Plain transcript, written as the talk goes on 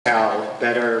Hal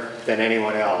better than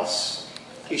anyone else.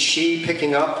 Is she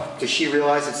picking up? Does she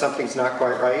realize that something's not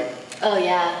quite right? Oh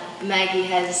yeah, Maggie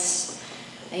has,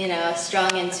 you know, a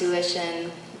strong intuition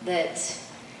that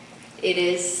it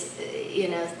is, you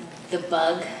know, the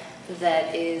bug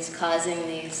that is causing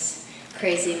these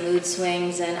crazy mood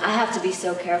swings, and I have to be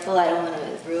so careful. I don't want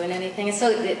to ruin anything. And so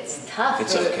it's tough.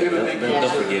 It's okay. They'll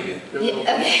forgive you.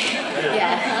 Yeah, okay.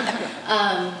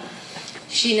 Yeah.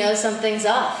 She knows something's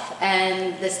off,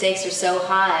 and the stakes are so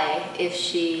high if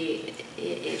she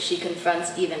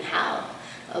confronts even Hal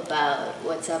about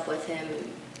what's up with him.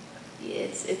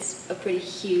 It's a pretty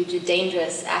huge, a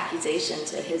dangerous accusation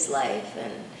to his life,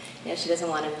 and you know, she doesn't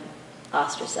want him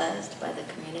ostracized by the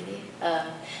community.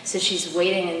 So she's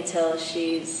waiting until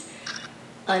she's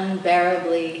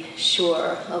unbearably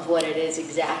sure of what it is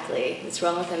exactly that's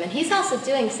wrong with him. And he's also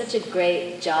doing such a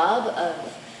great job of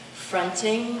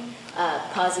fronting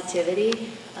positivity,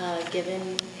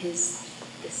 given this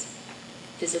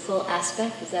physical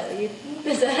aspect. Is that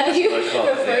how you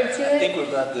referred to it? I think we're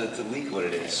about to leak what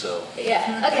it is, so.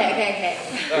 Yeah, okay.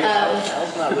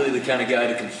 Hal's not really the kind of guy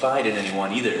to confide in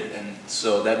anyone either, and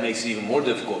so that makes it even more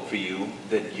difficult for you,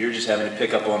 that you're just having to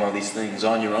pick up on all these things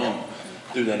on your own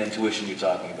through that intuition you're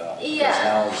talking about. Yeah. Because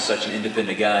Hal is such an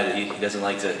independent guy that he doesn't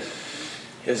like to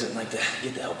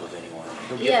get the help of anyone.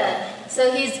 Yeah,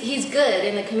 so he's good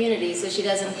in the community, so she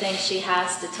doesn't think she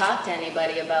has to talk to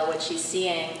anybody about what she's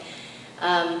seeing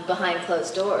behind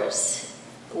closed doors,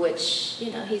 which,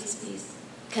 you know, he's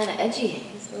kind of edgy,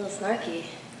 he's a little snarky.